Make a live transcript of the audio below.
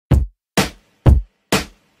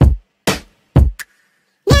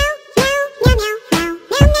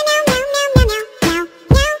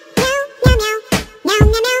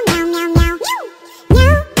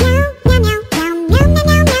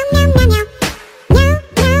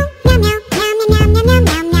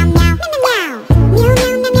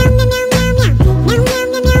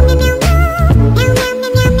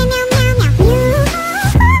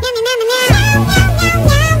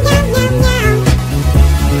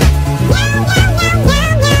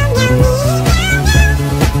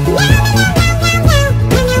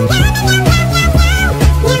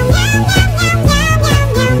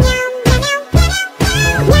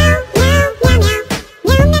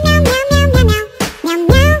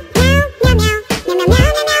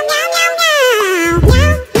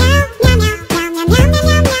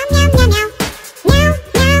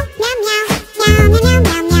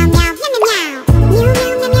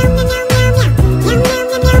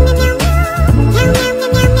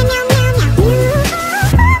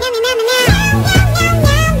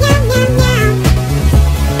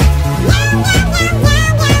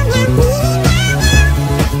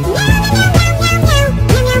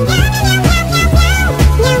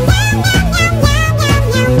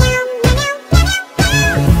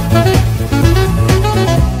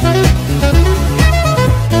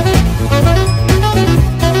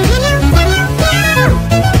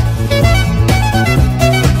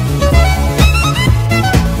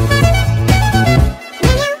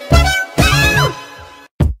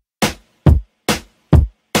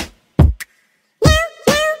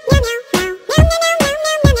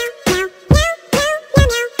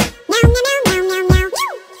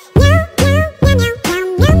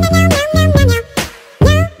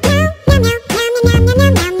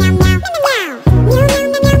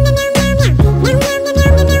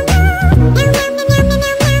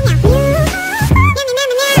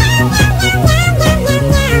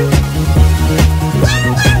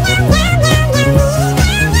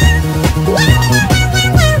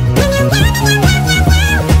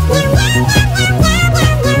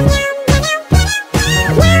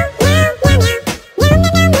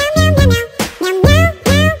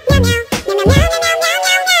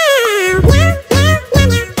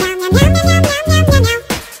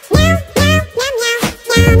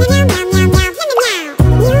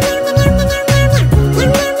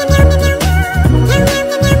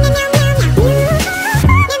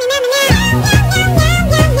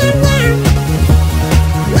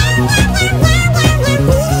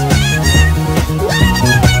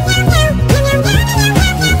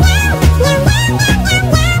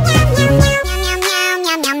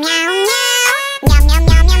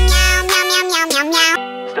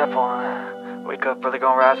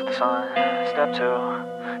rise with the sun. Step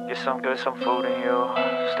 2, get some good, some food in you.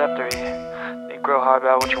 Step 3, think real hard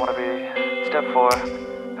about what you wanna be. Step 4,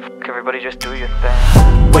 fuck everybody, just do your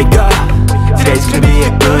thing. Wake up, today's gonna be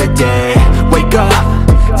a good day. Wake up,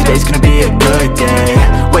 today's gonna be a good day.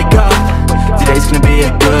 Wake up, today's gonna be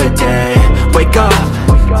a good day. Wake up,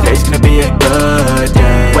 today's gonna be a good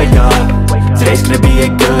day. Wake up, today's gonna be a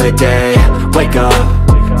good day. Wake up,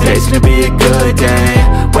 today's gonna be a good day.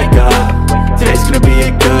 Wake up, today's gonna be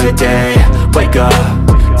a good day. Wake up,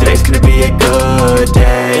 today's gonna be a good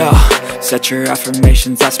day. Yo, set your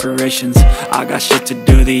affirmations, aspirations. I got shit to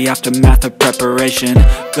do, the aftermath of preparation.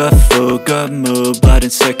 Good food, good mood, blood in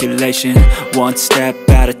circulation. One step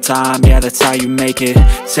at a time, yeah, that's how you make it.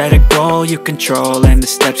 Set a goal you control and the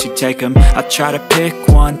steps you take them. I try to pick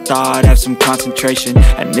one thought, have some concentration.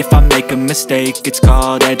 And if I make a mistake, it's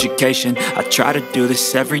called education. I try to do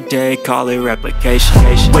this every day, call it replication.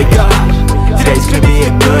 Wake up, today's gonna be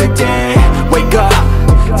a good day. Wake up,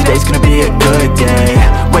 today's gonna be a good day.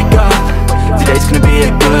 Wake up, today's gonna be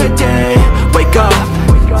a good day. Wake up,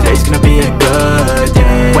 today's gonna be a good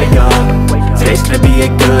day. Wake up, today's gonna be a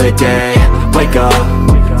good day. Wake up,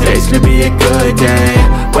 today's gonna be a good day.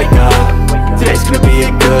 Wake up, today's gonna be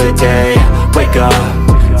a good day. Wake up,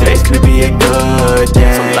 today's gonna be a good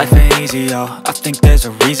day. So life ain't easy, yo, I think there's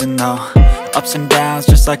a reason though. Ups and downs,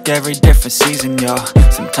 just like every different season, yo.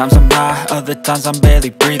 Sometimes I'm high, other times I'm barely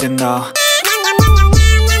breathing though.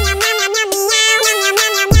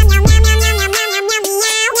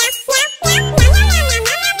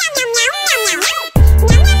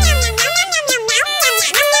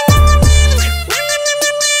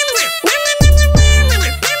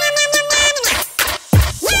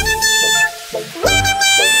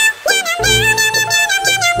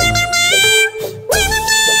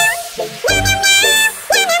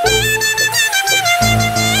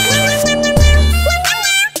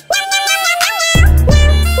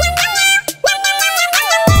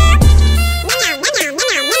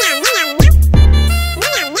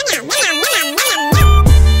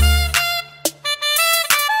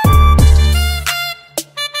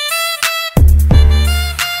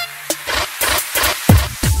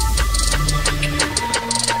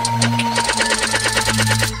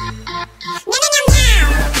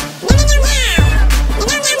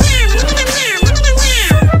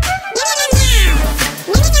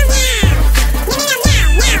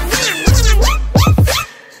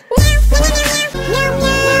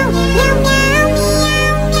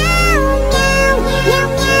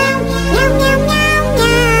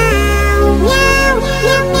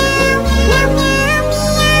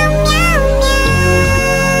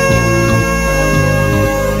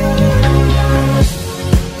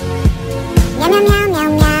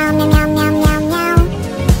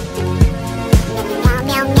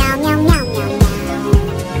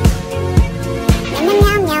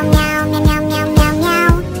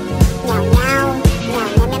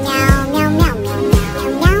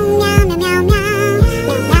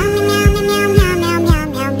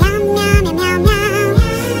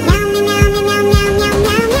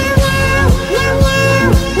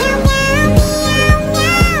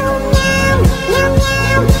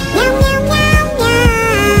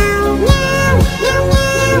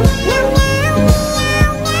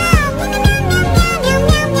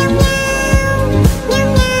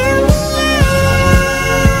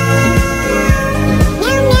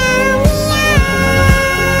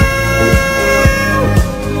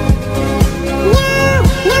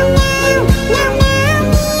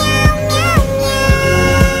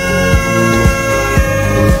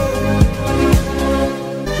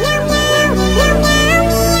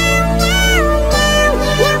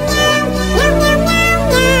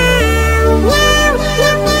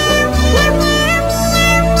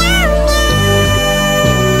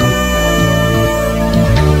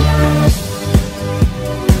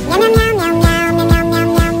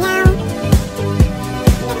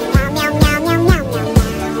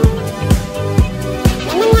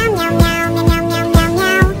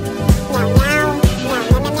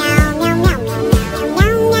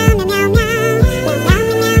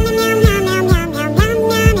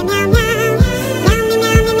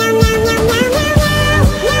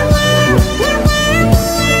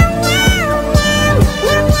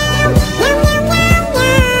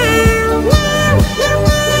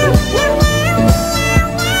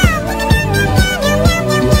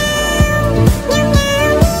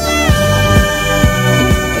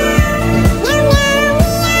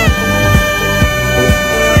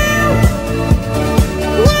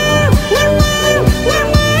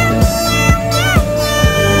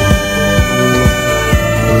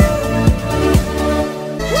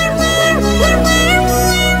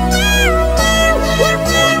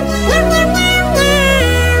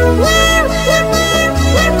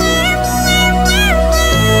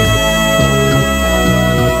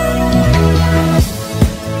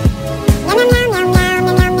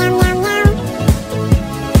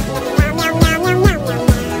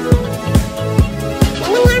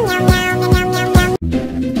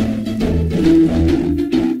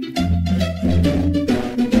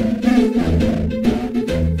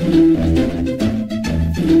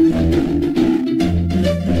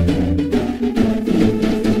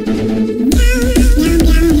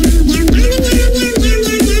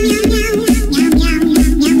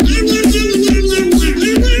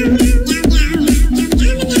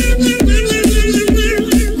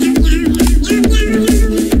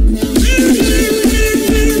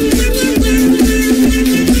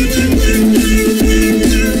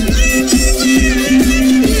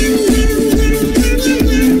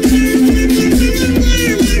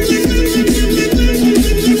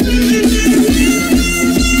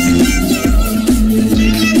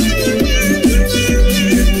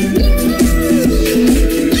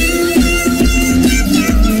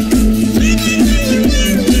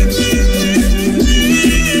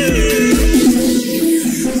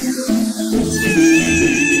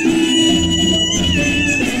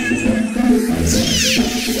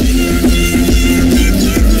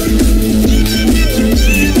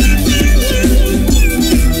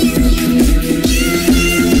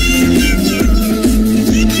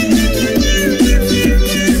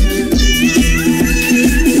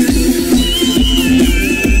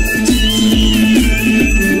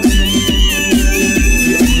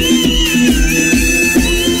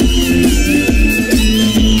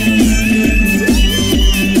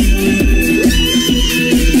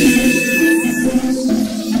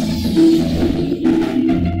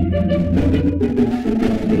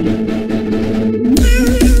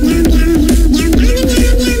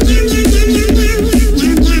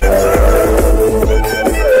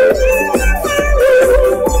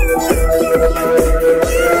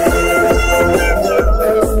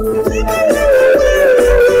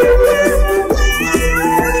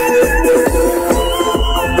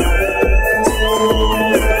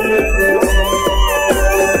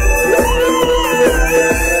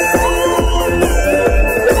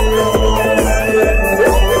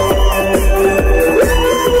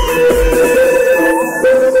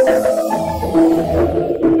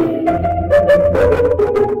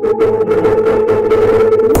 We'll be right back.